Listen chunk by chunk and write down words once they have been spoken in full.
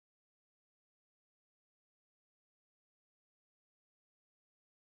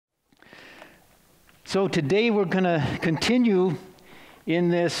So today we're going to continue in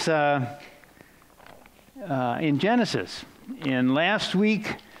this, in Genesis. And last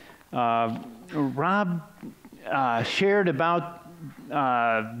week, Rob shared about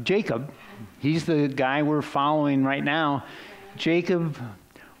Jacob. He's the guy we're following right now. Jacob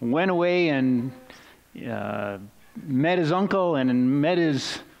went away and met his uncle and met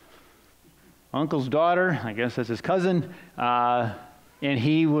his uncle's daughter. I guess that's his cousin. And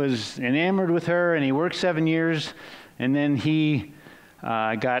he was enamored with her, and he worked 7 years, and then he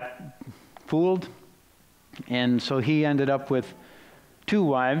got fooled, and so he ended up with 2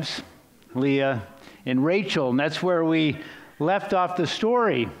 wives, Leah and Rachel, and that's where we left off the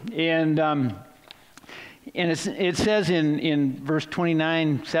story. And it says in verse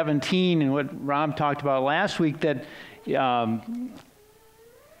 29, 17, and what Rob talked about last week, that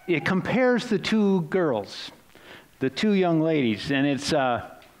it compares the 2 girls, the 2 young ladies, and it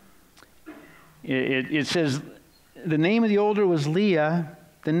says the name of the older was Leah,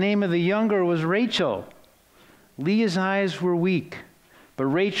 the name of the younger was Rachel. Leah's eyes were weak, but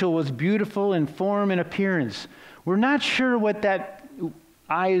Rachel was beautiful in form and appearance. We're not sure what that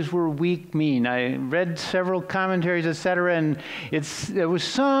eyes were weak mean. I read several commentaries, etc., and there was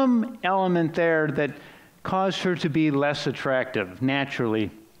some element there that caused her to be less attractive naturally.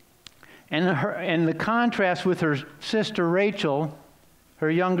 And the contrast with her sister Rachel,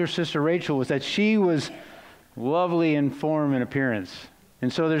 her younger sister Rachel, was that she was lovely in form and appearance.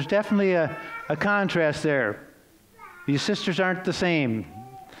 And so there's definitely a contrast there. These sisters aren't the same.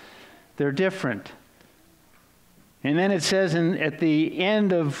 They're different. And then it says at the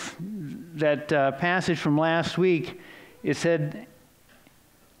end of that passage from last week, it said,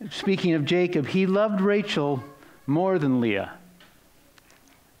 speaking of Jacob, he loved Rachel more than Leah.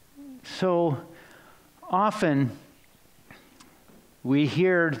 So often we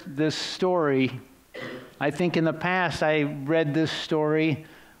hear this story. I think in the past I read this story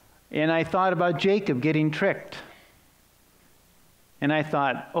and I thought about Jacob getting tricked. And I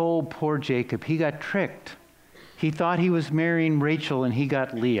thought, oh, poor Jacob, he got tricked. He thought he was marrying Rachel and he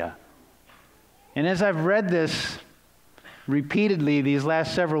got Leah. And as I've read this repeatedly these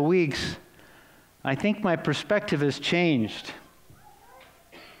last several weeks, I think my perspective has changed.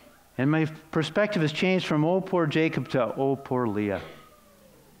 And my perspective has changed from, oh, poor Jacob, to, oh, poor Leah.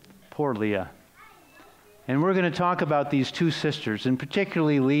 Poor Leah. And we're going to talk about these 2 sisters, and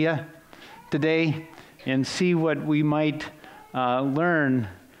particularly Leah, today, and see what we might learn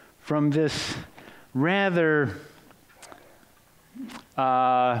from this rather,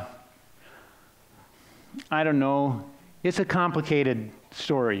 I don't know, it's a complicated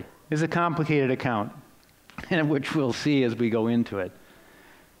story. It's a complicated account, and which we'll see as we go into it.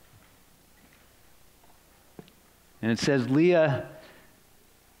 And it says Leah,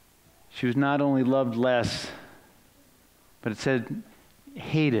 she was not only loved less, but it said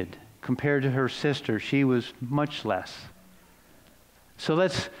hated. Compared to her sister, she was much less. So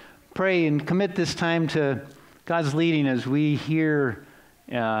let's pray and commit this time to God's leading as we hear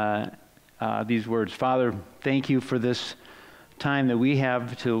these words. Father, thank you for this time that we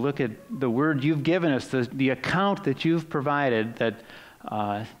have to look at the word you've given us, the account that you've provided that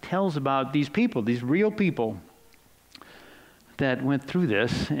tells about these people, these real people that went through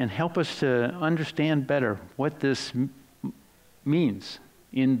this, and help us to understand better what this means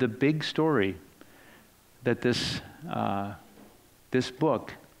in the big story that this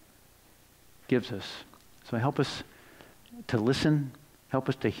book gives us. So help us to listen, help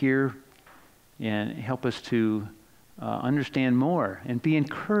us to hear, and help us to understand more and be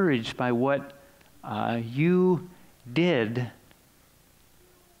encouraged by what you did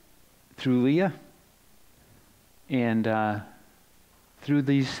through Leah and through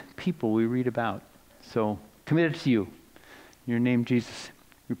these people we read about. So committed to you. In your name, Jesus,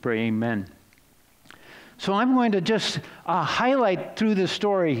 we pray, amen. So I'm going to just highlight through this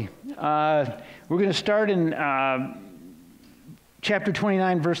story. We're going to start in chapter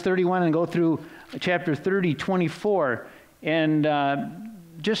 29, verse 31, and go through chapter 30, 24, and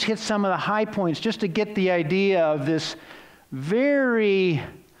just hit some of the high points, just to get the idea of this very,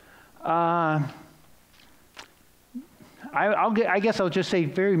 I guess I'll just say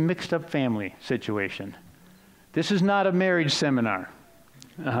very mixed up family situation. This is not a marriage seminar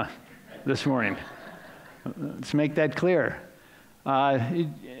this morning. Let's make that clear.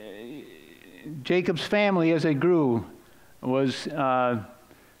 Jacob's family, as it grew, was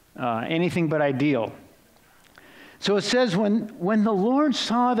anything but ideal. So it says, when the Lord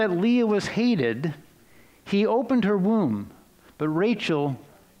saw that Leah was hated, he opened her womb, but Rachel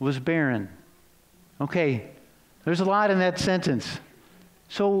was barren. Okay, there's a lot in that sentence.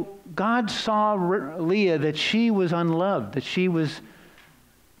 So God saw Leah that she was unloved, that she was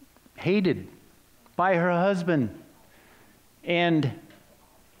hated by her husband. And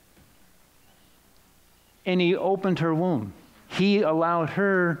he opened her womb. He allowed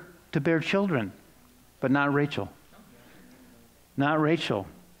her to bear children, but not Rachel. Not Rachel.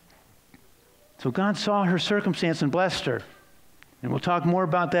 So God saw her circumstance and blessed her. And we'll talk more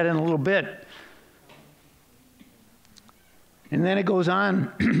about that in a little bit. And then it goes on,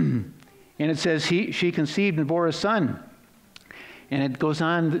 and it says she conceived and bore a son. And it goes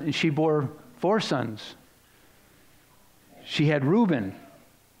on, she bore 4 sons. She had Reuben,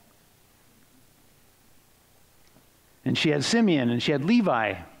 and she had Simeon, and she had Levi,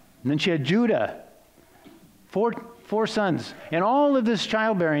 and then she had Judah. Four sons. And all of this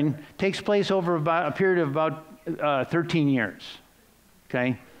childbearing takes place over about a period of about 13 years.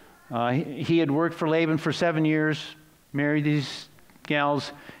 Okay? He had worked for Laban for 7 years, married these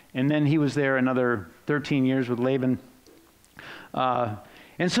gals, and then he was there another 13 years with Laban.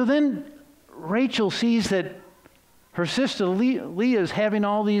 And so then Rachel sees that her sister Leah is having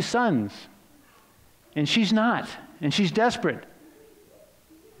all these sons, and she's not, and she's desperate.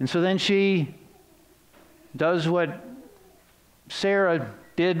 And so then she does what Sarah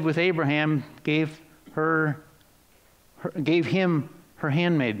did with Abraham, gave him her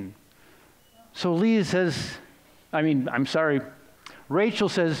handmaiden. So Rachel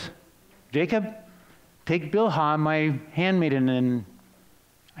says, Jacob, take Bilhah, my handmaiden, and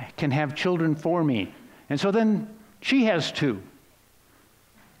can have children for me. And so then she has 2.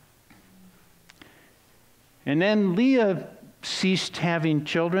 And then Leah ceased having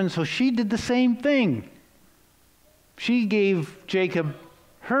children, so she did the same thing. She gave Jacob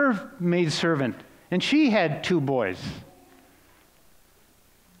her maidservant, and she had 2 boys.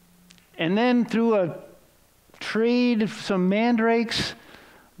 And then through a trade of some mandrakes,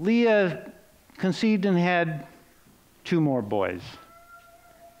 Leah conceived and had 2 more boys.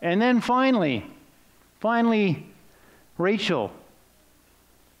 And then finally, Rachel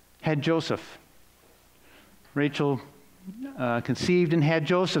had Joseph. Rachel conceived and had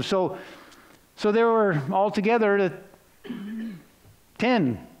Joseph. So there were altogether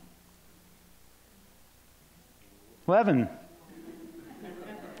 10, 11.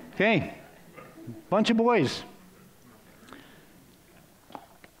 Okay, bunch of boys.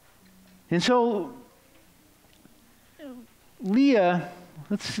 And so Leah,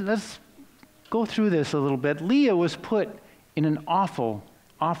 let's go through this a little bit. Leah was put in an awful,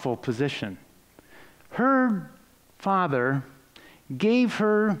 awful position. Her father gave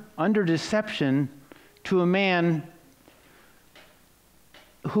her under deception to a man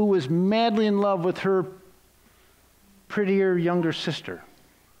who was madly in love with her prettier younger sister.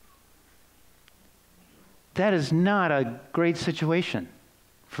 That is not a great situation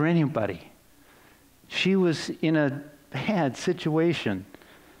for anybody. She was in a bad situation.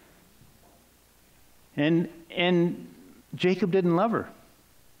 And Jacob didn't love her.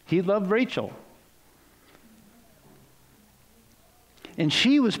 He loved Rachel. And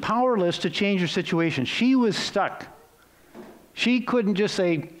she was powerless to change her situation. She was stuck. She couldn't just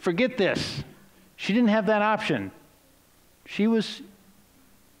say, forget this. She didn't have that option. She was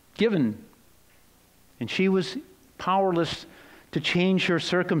given. And she was powerless to change her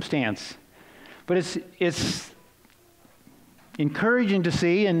circumstance. But it's encouraging to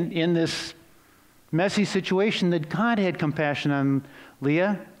see in this messy situation that God had compassion on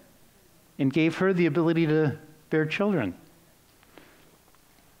Leah and gave her the ability to bear children.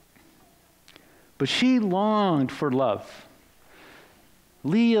 But she longed for love.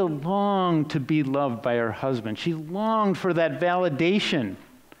 Leah longed to be loved by her husband. She longed for that validation.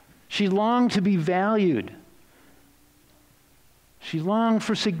 She longed to be valued. She longed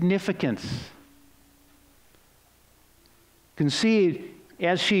for significance. You can see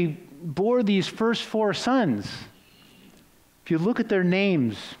as she bore these first 4 sons, if you look at their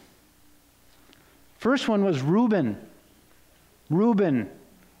names, first one was Reuben. Reuben,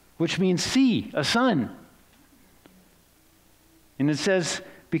 which means sea, a son. And it says,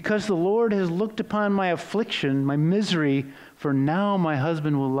 because the Lord has looked upon my affliction, my misery, for now my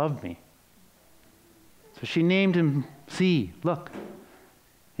husband will love me. So she named him See, look.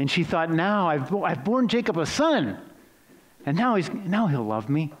 And she thought, now I've borne Jacob a son, and now he'll love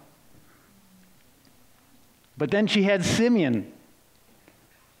me. But then she had Simeon.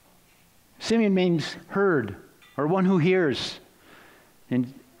 Simeon means heard, or one who hears.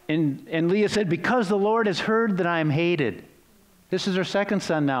 And Leah said, because the Lord has heard that I am hated. This is her second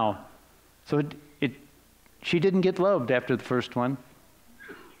son now. So she didn't get loved after the first one.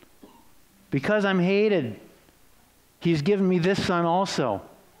 Because I'm hated. He's given me this son also.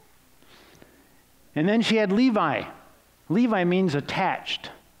 And then she had Levi. Levi means attached.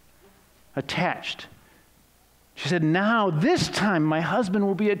 Attached. She said, now, this time, my husband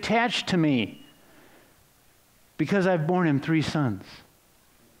will be attached to me because I've borne him 3 sons.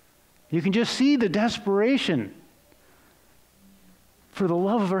 You can just see the desperation for the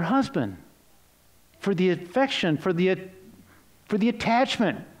love of her husband, for the affection, for the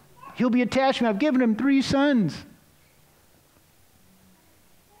attachment. He'll be attached to me. I've given him 3 sons.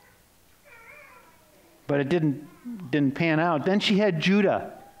 But it didn't pan out. Then she had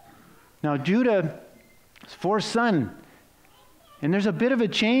Judah. Now, Judah's 4th son. And there's a bit of a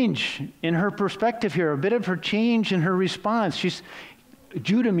change in her perspective here, a bit of her change in her response.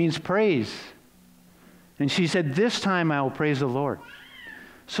 Judah means praise. And she said, this time I will praise the Lord.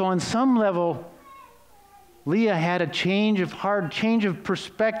 So on some level, Leah had a change of heart, change of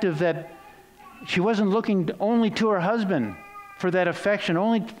perspective, that she wasn't looking only to her husband for that affection,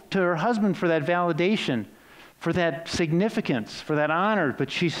 only to her husband for that validation, for that significance, for that honor.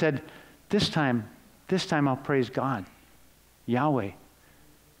 But she said, this time I'll praise God, Yahweh.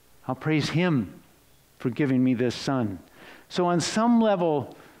 I'll praise him for giving me this son. So on some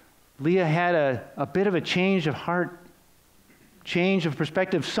level, Leah had a bit of a change of heart, change of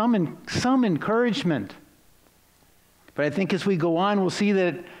perspective, some encouragement. But I think as we go on, we'll see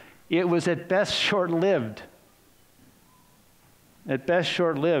that it was at best short-lived. At best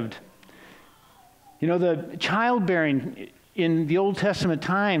short-lived. You know, the childbearing in the Old Testament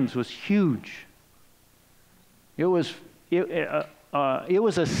times was huge. It was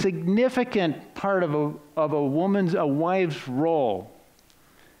a significant part of a wife's role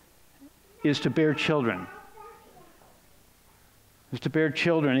is to bear children. Is to bear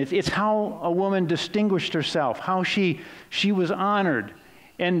children. It's how a woman distinguished herself, how she was honored.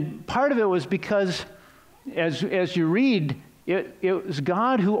 And part of it was because, as you read, it was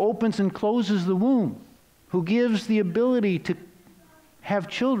God who opens and closes the womb, who gives the ability to have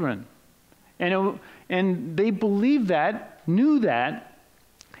children. And they believed that, knew that,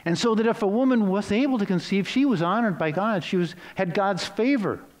 and so that if a woman was able to conceive, she was honored by God. She had God's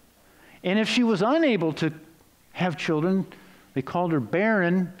favor. And if she was unable to have children, they called her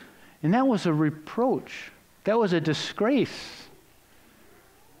barren, and that was a reproach. That was a disgrace.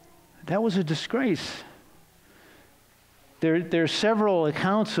 That was a disgrace. There are several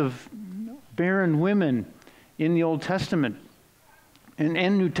accounts of barren women in the Old Testament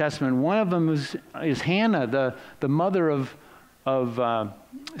and New Testament. One of them is Hannah, the mother of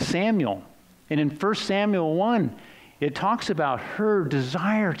Samuel. And in 1 Samuel 1, it talks about her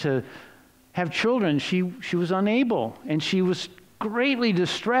desire to have children. She was unable, and she was greatly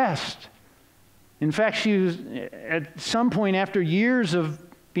distressed. In fact, she was at some point, after years of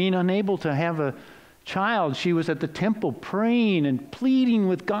being unable to have a child, she was at the temple praying and pleading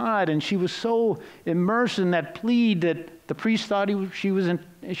with God, and she was so immersed in that plead that the priest thought she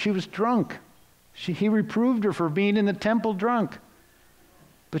was drunk. He reproved her for being in the temple drunk.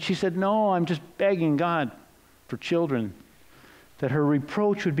 But she said, no, I'm just begging God for children, that her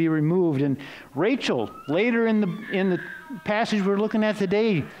reproach would be removed. And Rachel, later in the passage we're looking at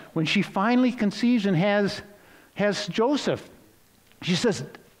today, when she finally conceives and has Joseph, she says,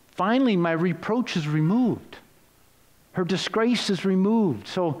 finally my reproach is removed. Her disgrace is removed.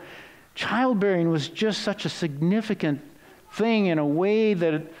 So childbearing was just such a significant thing in a way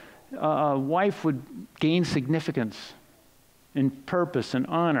that a wife would gain significance and purpose and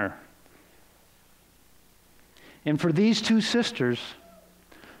honor. And for these two sisters,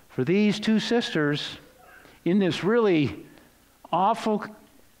 in this really awful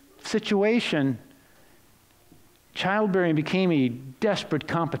situation, childbearing became a desperate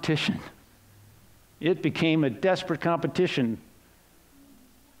competition. It became a desperate competition.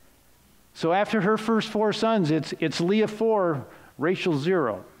 So after her first 4 sons, it's Leah 4, Rachel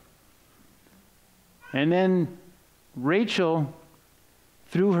 0. And then Rachel,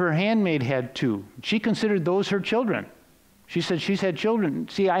 through her handmaid, had 2. She considered those her children. She said, she's had children.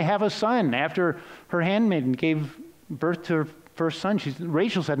 See, I have a son. After her handmaiden gave birth to her first son,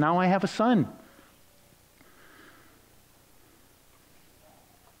 Rachel said, now I have a son.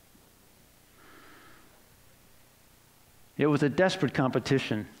 It was a desperate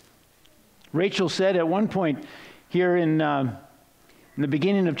competition. Rachel said at one point here in the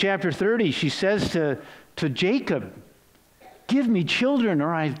beginning of chapter 30, she says to Jacob, give me children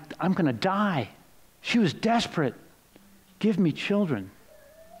or I'm going to die. She was desperate. Give me children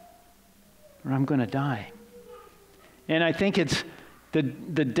or I'm going to die. And I think it's the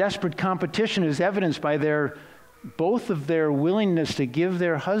desperate competition is evidenced by both of their willingness to give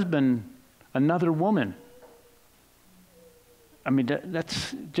their husband another woman. I mean,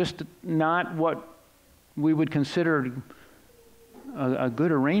 that's just not what we would consider a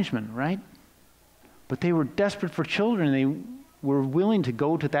good arrangement, right? But they were desperate for children. They were willing to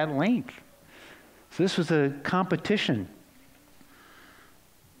go to that length. So this was a competition.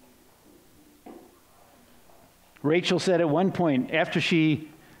 Rachel said at one point, after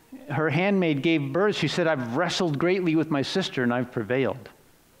her handmaid gave birth, she said, "I've wrestled greatly with my sister and I've prevailed."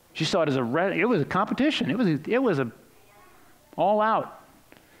 She saw it as it was a competition. It was a all out.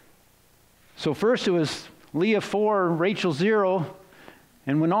 So first it was Leah 4, Rachel 0,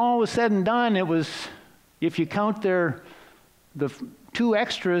 and when all was said and done, it was, if you count the 2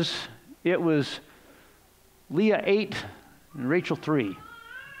 extras, it was Leah 8 and Rachel 3.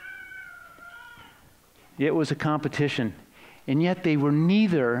 It was a competition, and yet they were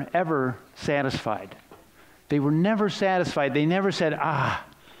neither ever satisfied. They were never satisfied. They never said,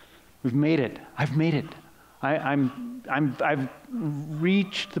 we've made it. I've made it. I've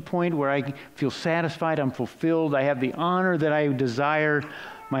reached the point where I feel satisfied. I'm fulfilled. I have the honor that I desire.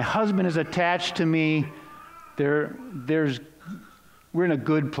 My husband is attached to me. We're in a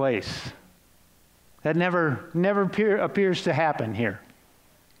good place. That never appears to happen here.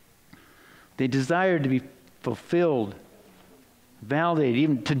 They desired to be fulfilled, validated,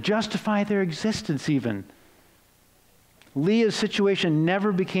 even to justify their existence even. Leah's situation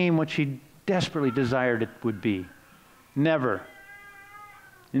never became what she desperately desired it would be. Never.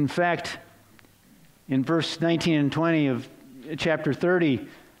 In fact, in verse 19 and 20 of chapter 30,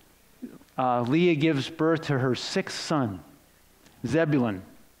 Leah gives birth to her 6th son, Zebulun.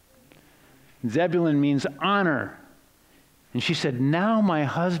 Zebulun means honor. And she said, now my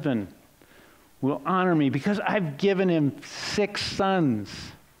husband will honor me because I've given him 6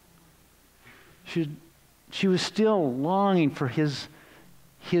 sons. She was still longing for his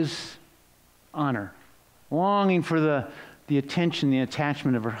honor, longing for the attention, the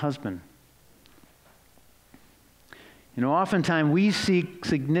attachment of her husband. You know, oftentimes we seek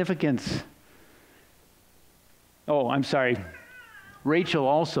significance. Oh, I'm sorry. Rachel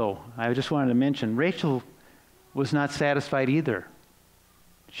also, I just wanted to mention, Rachel was not satisfied either.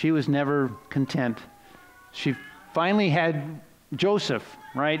 She was never content. She finally had Joseph,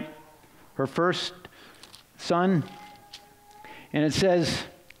 right? Her first son. And it says,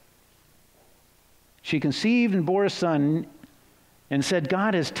 she conceived and bore a son and said,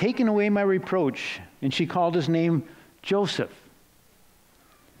 God has taken away my reproach. And she called his name Joseph,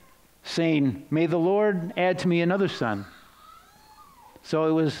 saying, may the Lord add to me another son. So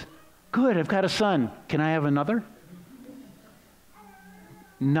it was, good, I've got a son. Can I have another?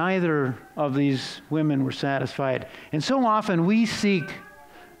 Neither of these women were satisfied. And so often we seek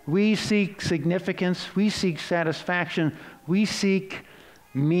significance, we seek satisfaction, we seek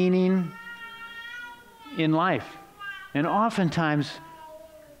meaning in life. And oftentimes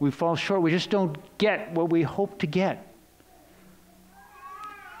we fall short. We just don't get what we hope to get.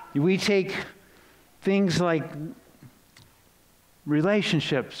 We take things like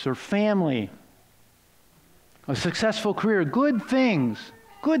relationships or family, a successful career, good things,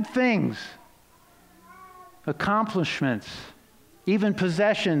 accomplishments, even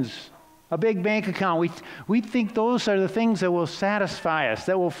possessions, a big bank account. We think those are the things that will satisfy us,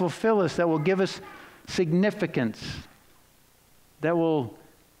 that will fulfill us, that will give us significance, that will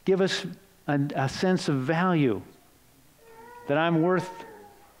give us a sense of value, that I'm worth.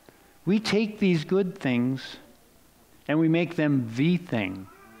 We take these good things and we make them the thing.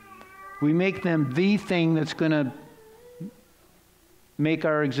 We make them the thing that's going to make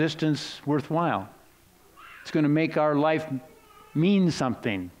our existence worthwhile. It's going to make our life mean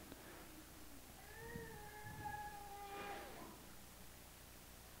something.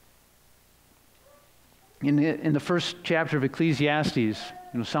 In the first chapter of Ecclesiastes,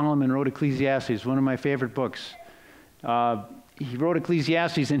 Solomon wrote Ecclesiastes, one of my favorite books. He wrote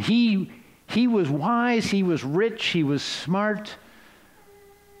Ecclesiastes, and he was wise, he was rich, he was smart.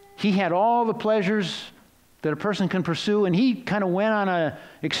 He had all the pleasures that a person can pursue, and he kind of went on an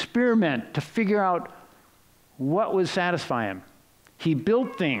experiment to figure out what would satisfy him. He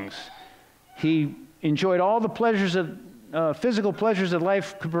built things. He enjoyed all the pleasures of physical pleasures that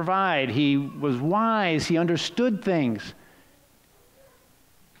life could provide. He was wise. He understood things.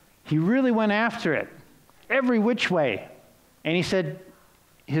 He really went after it, every which way. And he said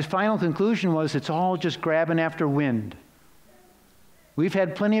his final conclusion was, it's all just grabbing after wind. We've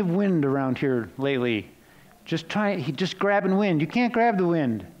had plenty of wind around here lately. Just grabbing wind. You can't grab the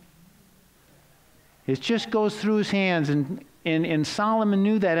wind. It just goes through his hands, and Solomon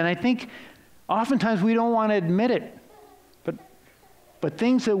knew that. And I think oftentimes we don't want to admit it, but But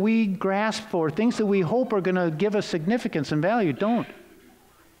things that we grasp for, things that we hope are going to give us significance and value, don't.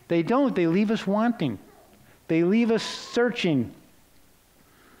 They don't. They leave us wanting. They leave us searching.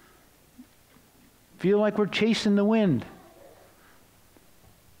 Feel like we're chasing the wind.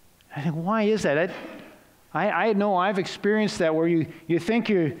 I think, why is that? I know I've experienced that, where you think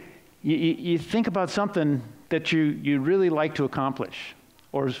you think about something that you'd really like to accomplish,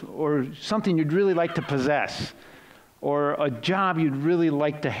 or something you'd really like to possess, or a job you'd really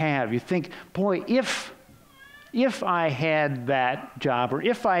like to have. You think, boy, if I had that job, or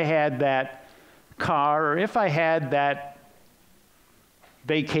if I had that car, or if I had that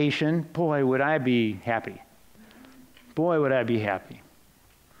vacation, boy, would I be happy. Boy, would I be happy.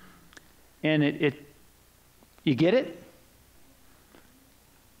 And you get it?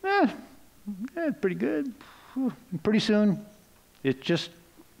 Pretty good. Pretty soon, it's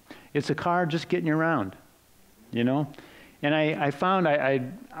a car just getting you around, you know? And I found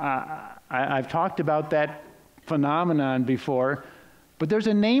I've talked about that phenomenon before, but there's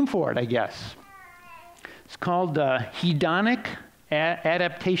a name for it, I guess. It's called hedonic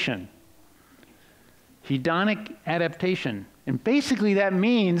adaptation. Hedonic adaptation. And basically that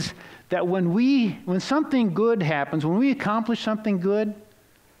means that when something good happens, when we accomplish something good,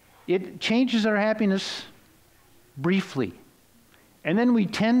 it changes our happiness briefly. And then we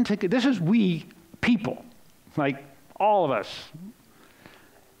tend to, this is we people, like all of us.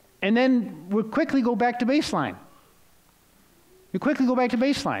 And then we quickly go back to baseline. You quickly go back to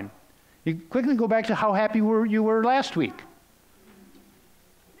baseline. You quickly go back to how happy you were last week.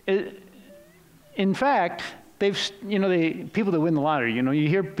 In fact, the people that win the lottery, you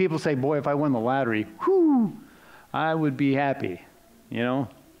hear people say, boy, if I won the lottery, whoo, I would be happy,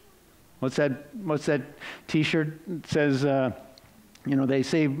 What's that T-shirt that says, they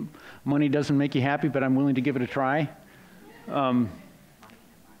say money doesn't make you happy, but I'm willing to give it a try?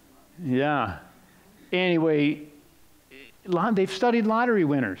 Yeah. Anyway, they've studied lottery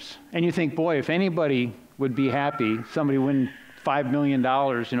winners. And you think, boy, if anybody would be happy, somebody win $5 million,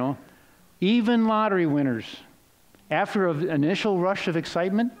 even lottery winners, after an initial rush of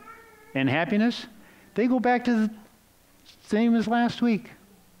excitement and happiness, they go back to the same as last week.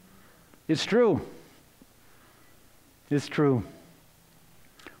 It's true. It's true.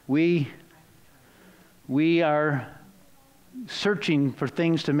 We are searching for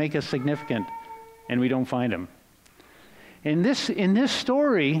things to make us significant, and we don't find them. In this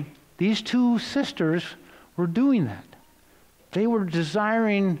story, these two sisters were doing that. They were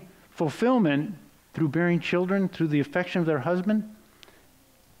desiring fulfillment through bearing children, through the affection of their husband,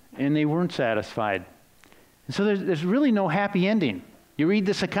 and they weren't satisfied. And so there's really no happy ending. You read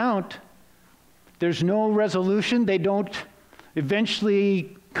this account, there's no resolution. They don't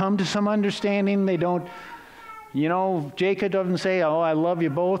eventually come to some understanding. They don't, Jacob doesn't say, oh, I love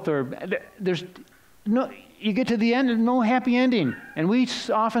you both, or there's no, you get to the end and no happy ending. And we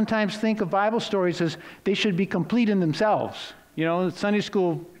oftentimes think of Bible stories as they should be complete in themselves. The Sunday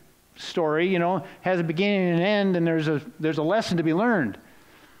school story, has a beginning and an end, and there's a lesson to be learned.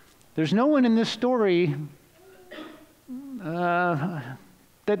 There's no one in this story that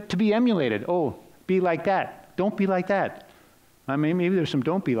to be emulated. Oh, be like that. Don't be like that. I mean, maybe there's some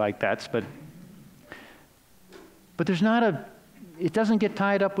don't be like that's, but there's not it doesn't get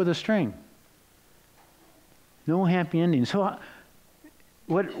tied up with a string. No happy ending. So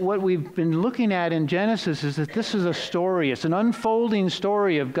what we've been looking at in Genesis is that this is a story. It's an unfolding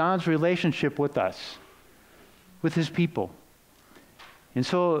story of God's relationship with us, with his people. And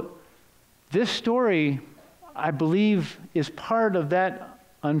so this story, I believe, is part of that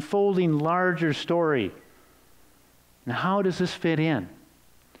unfolding larger story. Now, how does this fit in?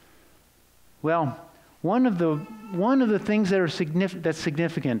 Well, one of the things that are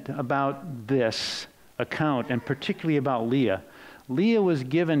significant about this account, and particularly about Leah was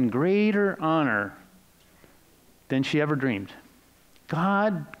given greater honor than she ever dreamed.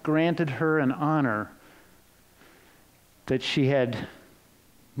 God granted her an honor that she had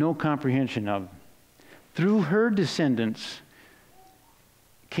no comprehension of. Through her descendants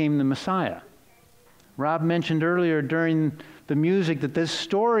came the Messiah. Rob mentioned earlier during the music that this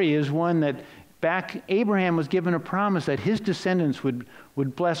story is one that back Abraham was given a promise that his descendants would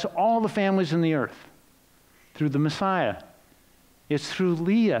bless all the families in the earth through the Messiah. It's through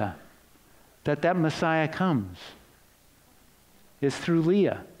Leah that Messiah comes. It's through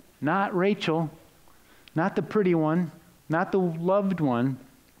Leah, not Rachel, not the pretty one, not the loved one,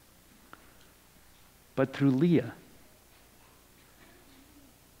 but through Leah.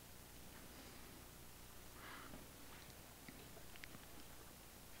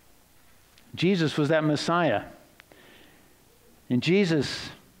 Jesus was that Messiah. And Jesus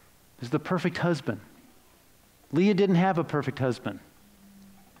is the perfect husband. Leah didn't have a perfect husband.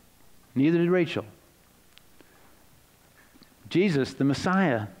 Neither did Rachel. Jesus, the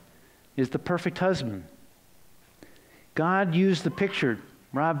Messiah, is the perfect husband. God used the picture.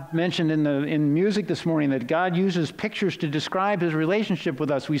 Rob mentioned in music this morning that God uses pictures to describe his relationship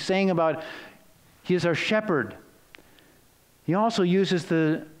with us. We sang about he is our shepherd. He also uses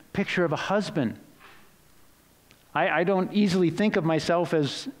the picture of a husband. I don't easily think of myself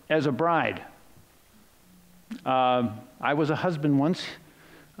as a bride. I was a husband once.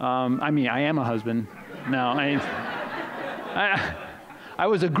 I am a husband now. I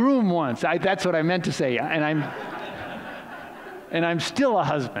was a groom once. That's what I meant to say. And I'm still a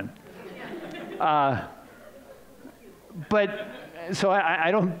husband. But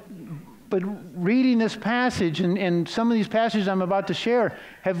reading this passage and some of these passages I'm about to share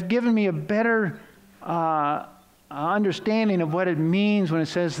have given me a better understanding of what it means when it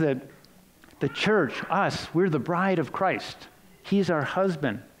says that the church, us, we're the bride of Christ. He's our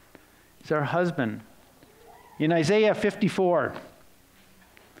husband. He's our husband. In Isaiah 54,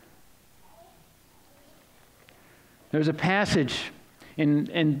 there's a passage, and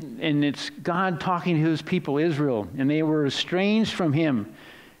it's God talking to his people, Israel, and they were estranged from him.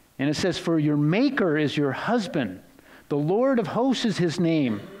 And it says, "For your Maker is your husband. The Lord of hosts is his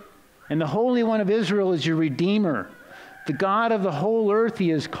name. And the Holy One of Israel is your Redeemer. The God of the whole earth he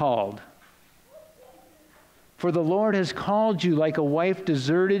is called. For the Lord has called you like a wife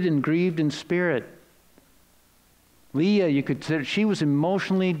deserted and grieved in spirit." Leah, you could say, she was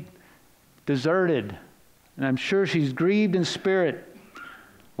emotionally deserted. And I'm sure she's grieved in spirit,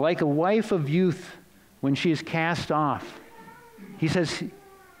 like a wife of youth when she is cast off. He says,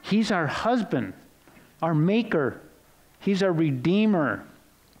 he's our husband, our Maker. He's our Redeemer.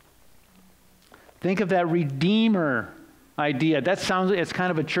 Think of that Redeemer idea. It's kind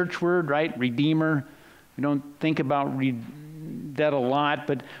of a church word, right? Redeemer. We don't think about that a lot,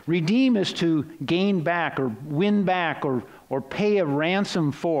 but redeem is to gain back or win back or pay a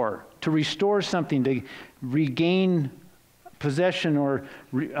ransom for, to restore something, to regain possession or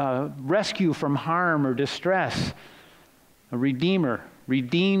rescue from harm or distress. A redeemer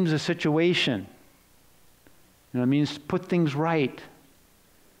redeems a situation. It means put things right.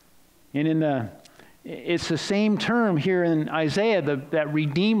 And it's the same term here in Isaiah, that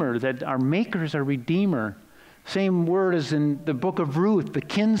Redeemer, that our Maker is our Redeemer. Same word as in the book of Ruth, the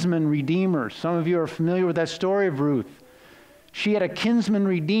kinsman redeemer. Some of you are familiar with that story of Ruth. She had a kinsman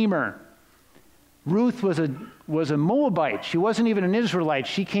redeemer. Ruth was a Moabite. She wasn't even an Israelite.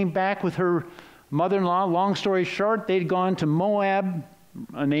 She came back with her mother-in-law. Long story short, they'd gone to Moab,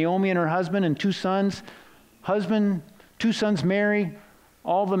 Naomi and her husband and 2 sons. Husband, 2 sons marry.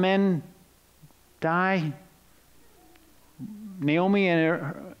 All the men die. Naomi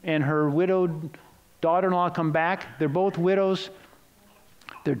and her widowed daughter-in-law come back. They're both widows.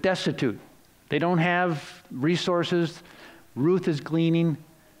 They're destitute. They don't have resources. Ruth is gleaning.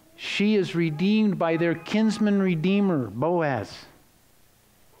 She is redeemed by their kinsman redeemer, Boaz.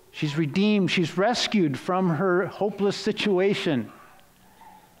 She's redeemed. She's rescued from her hopeless situation.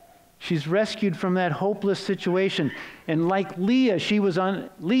 She's rescued from that hopeless situation. And like Leah,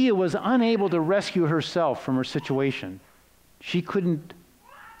 Leah was unable to rescue herself from her situation. She couldn't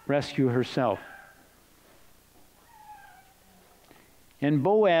rescue herself. And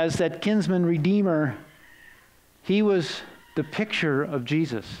Boaz, that kinsman redeemer, he was the picture of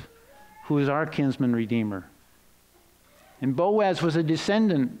Jesus, who is our kinsman redeemer. And Boaz was a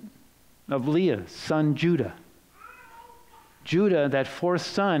descendant of Leah's son Judah. Judah, that 4th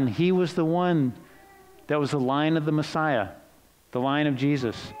son, he was the one that was the line of the Messiah, the line of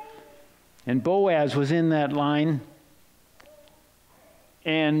Jesus. And Boaz was in that line,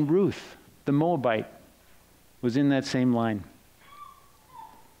 and Ruth, the Moabite, was in that same line.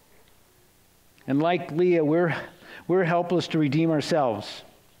 And like Leah, we're helpless to redeem ourselves.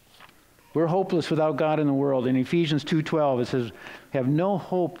 We're hopeless without God in the world. In Ephesians 2:12, it says, we have no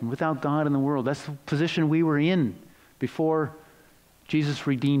hope without God in the world. That's the position we were in before Jesus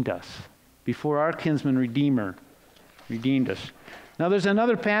redeemed us, before our kinsman redeemer redeemed us. Now there's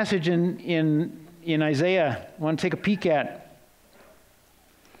another passage in Isaiah I want to take a peek at.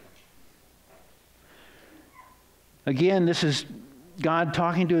 Again, this is God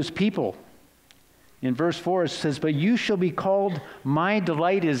talking to his people. In verse 4 it says, "But you shall be called, my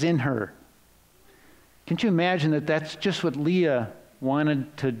delight is in her." Can't you imagine that that's just what Leah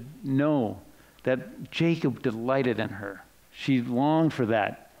wanted to know, that Jacob delighted in her. She longed for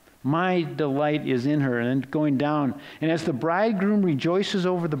that. My delight is in her. And then going down, "And as the bridegroom rejoices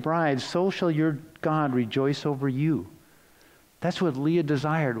over the bride, so shall your God rejoice over you." That's what Leah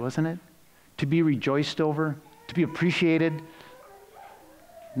desired, wasn't it? To be rejoiced over, to be appreciated,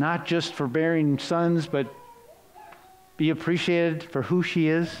 not just for bearing sons, but be appreciated for who she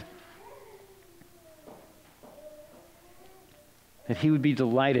is. That he would be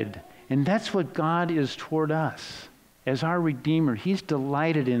delighted. And that's what God is toward us. As our Redeemer, he's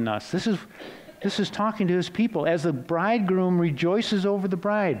delighted in us. This is talking to his people. As the bridegroom rejoices over the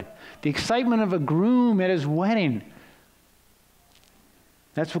bride, the excitement of a groom at his wedding.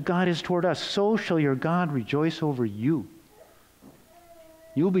 That's what God is toward us. So shall your God rejoice over you.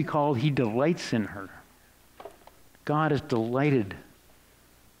 You'll be called, he delights in her. God is delighted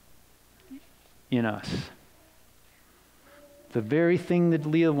in us. The very thing that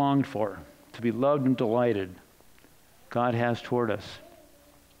Leah longed for, to be loved and delighted, God has toward us.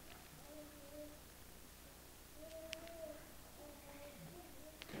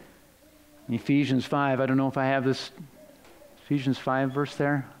 In Ephesians 5, I don't know if I have this, Ephesians 5 verse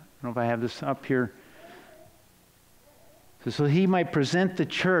there. I don't know if I have this up here. So he might present the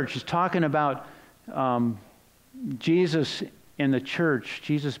church. He's talking about Jesus in the church,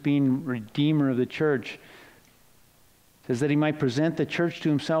 Jesus being Redeemer of the church. Says that he might present the church to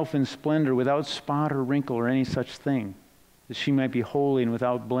himself in splendor, without spot or wrinkle or any such thing, that she might be holy and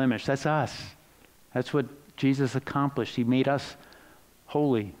without blemish. That's us. That's what Jesus accomplished. He made us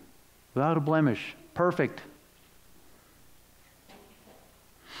holy, without a blemish, perfect.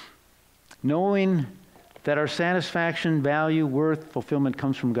 Knowing that our satisfaction, value, worth, fulfillment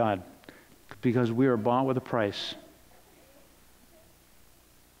comes from God, because we are bought with a price.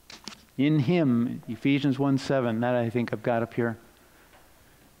 In him, Ephesians 1:7, that I think I've got up here.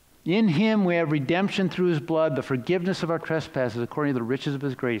 In him we have redemption through his blood, the forgiveness of our trespasses, according to the riches of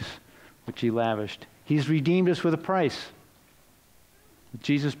his grace, which he lavished. He's redeemed us with a price. With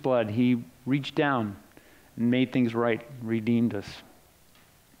Jesus' blood, he reached down and made things right, redeemed us.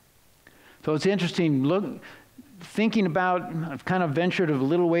 So it's interesting, thinking about, I've kind of ventured a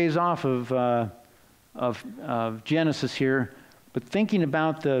little ways off of Genesis here, but thinking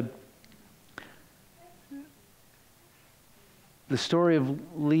about the story of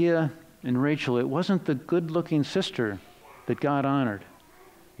Leah and Rachel. It wasn't the good-looking sister that God honored.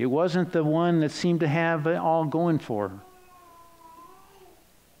 It wasn't the one that seemed to have it all going for her.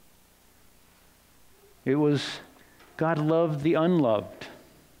 It was God loved the unloved.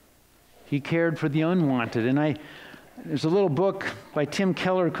 He cared for the unwanted. And there's a little book by Tim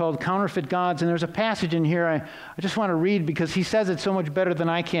Keller called Counterfeit Gods, and there's a passage in here I just want to read because he says it so much better than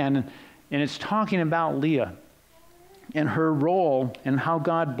I can. And it's talking about Leah and her role and how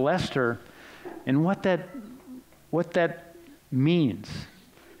God blessed her and what that means.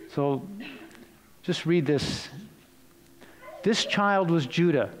 So just read this. This child was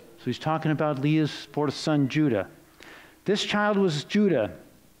Judah. So he's talking about Leah's fourth son, Judah. This child was Judah.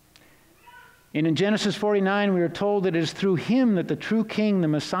 And in Genesis 49, we are told that it is through him that the true king, the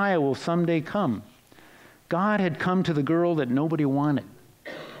Messiah, will someday come. God had come to the girl that nobody wanted,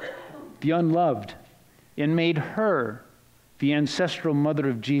 the unloved, and made her the ancestral mother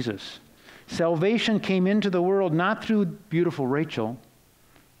of Jesus. Salvation came into the world not through beautiful Rachel,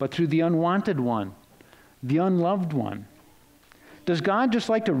 but through the unwanted one, the unloved one. Does God just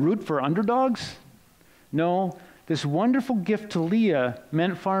like to root for underdogs? No, this wonderful gift to Leah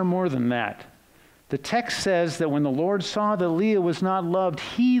meant far more than that. The text says that when the Lord saw that Leah was not loved,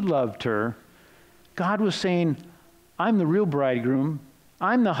 he loved her. God was saying, I'm the real bridegroom.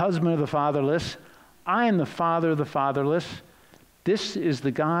 I'm the husband of the fatherless. I am the father of the fatherless. This is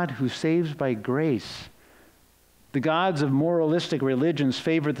the God who saves by grace. The gods of moralistic religions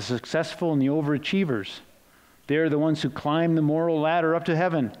favor the successful and the overachievers. They're the ones who climb the moral ladder up to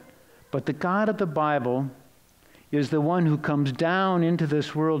heaven. But the God of the Bible is the one who comes down into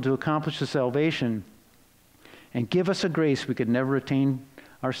this world to accomplish the salvation and give us a grace we could never attain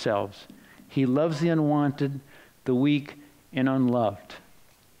ourselves. He loves the unwanted, the weak, and unloved.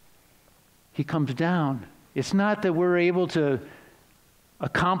 He comes down. It's not that we're able to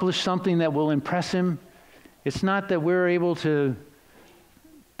accomplish something that will impress him. It's not that we're able to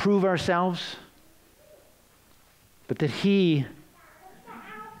prove ourselves, but that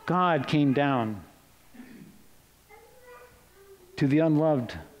God came down to the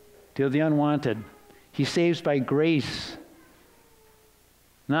unloved, to the unwanted. He saves by grace,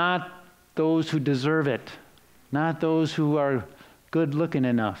 not those who deserve it, not those who are good-looking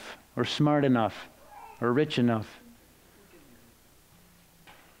enough, or smart enough, or rich enough.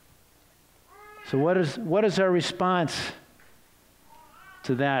 So what is our response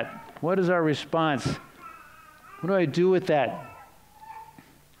to that? What is our response? What do I do with that?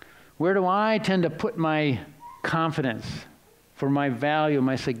 Where do I tend to put my confidence? for my value,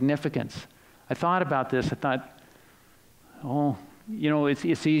 my significance. I thought about this. I thought, oh,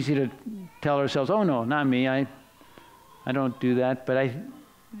 it's easy to tell ourselves, oh no, not me. I don't do that. But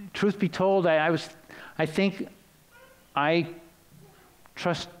truth be told, I think I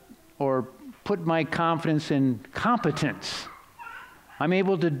trust or put my confidence in competence. I'm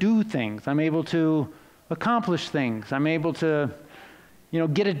able to do things. I'm able to accomplish things. I'm able to,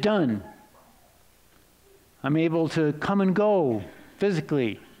 get it done. I'm able to come and go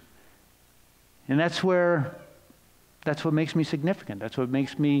physically. And that's what makes me significant. That's what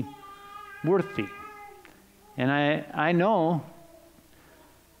makes me worthy. And I know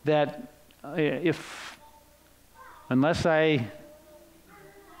that unless I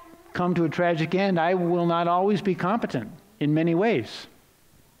come to a tragic end, I will not always be competent in many ways.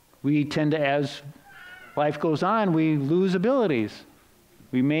 We tend to, as life goes on, we lose abilities.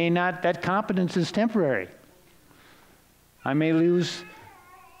 We may not, that competence is temporary. I may lose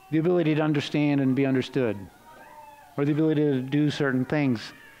the ability to understand and be understood, or the ability to do certain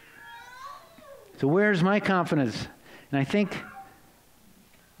things. So where's my confidence? And I think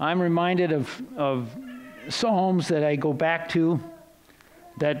I'm reminded of Psalms that I go back to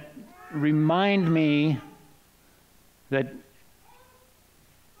that remind me that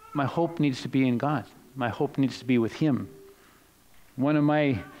my hope needs to be in God. My hope needs to be with Him. One of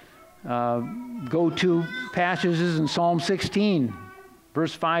my go-to passages in Psalm 16,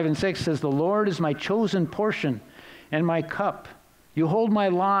 verse 5 and 6 says, "The Lord is my chosen portion and my cup. You hold my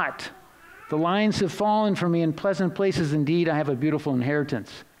lot. The lines have fallen for me in pleasant places. Indeed, I have a beautiful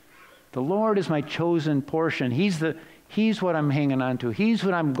inheritance." The Lord is my chosen portion. He's what I'm hanging on to. He's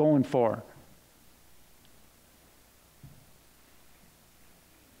what I'm going for.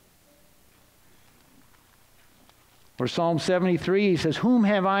 Or Psalm 73 says, "Whom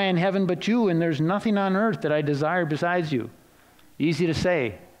have I in heaven but you? And there's nothing on earth that I desire besides you." Easy to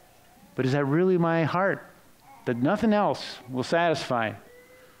say, but is that really my heart? That nothing else will satisfy.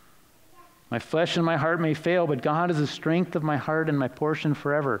 My flesh and my heart may fail, but God is the strength of my heart and my portion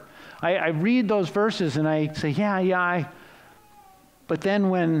forever. I read those verses and I say, but then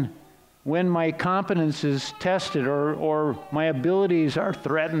when my competence is tested or my abilities are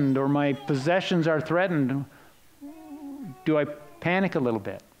threatened or my possessions are threatened, do I panic a little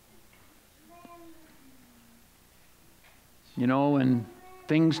bit? When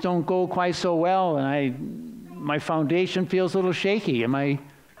things don't go quite so well and my foundation feels a little shaky, am I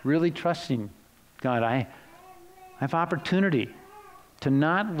really trusting God? I have opportunity to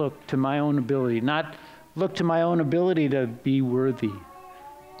not look to my own ability, not look to my own ability to be worthy,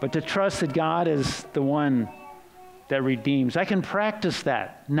 but to trust that God is the one that redeems. I can practice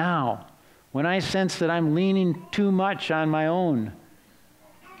that now. When I sense that I'm leaning too much on my own,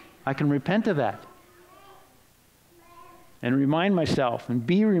 I can repent of that and remind myself and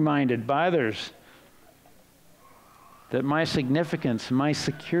be reminded by others that my significance, my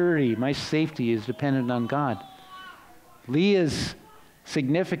security, my safety is dependent on God. Leah's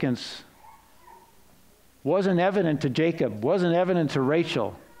significance wasn't evident to Jacob, wasn't evident to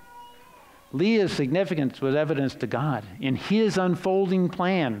Rachel. Leah's significance was evidence to God in His unfolding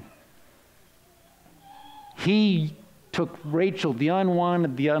plan. He took Rachel, the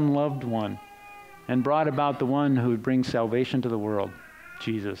unwanted, the unloved one, and brought about the one who would bring salvation to the world,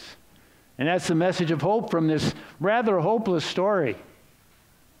 Jesus. And that's the message of hope from this rather hopeless story.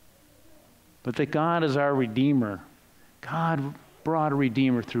 But that God is our Redeemer. God brought a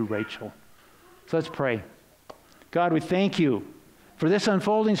Redeemer through Rachel. So let's pray. God, we thank you for this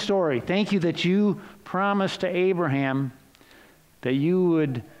unfolding story. Thank you that you promised to Abraham that you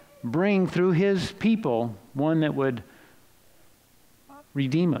would bring through his people one that would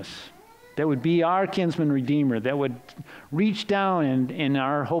redeem us, that would be our kinsman redeemer, that would reach down in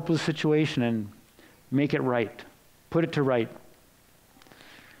our hopeless situation and make it right, put it to right.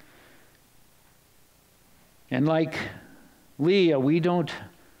 And like Leah, we don't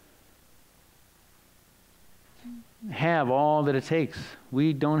have all that it takes.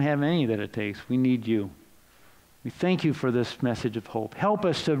 We don't have any that it takes. We need you. We thank you for this message of hope. Help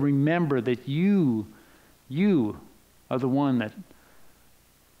us to remember that you are the one that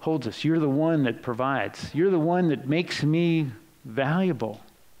holds us. You're the one that provides. You're the one that makes me valuable.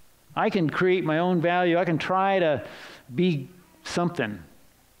 I can create my own value. I can try to be something.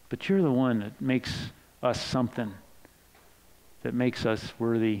 But you're the one that makes us something, that makes us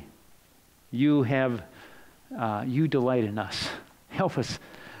worthy. You delight in us. Help us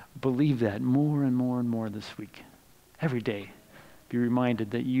believe that more and more and more this week. Every day, be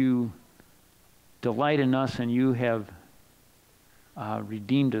reminded that you delight in us and you have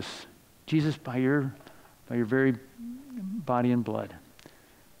redeemed us. Jesus, by your very body and blood.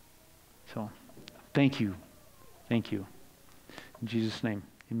 So, thank you. Thank you. In Jesus' name,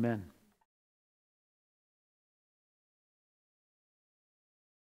 amen.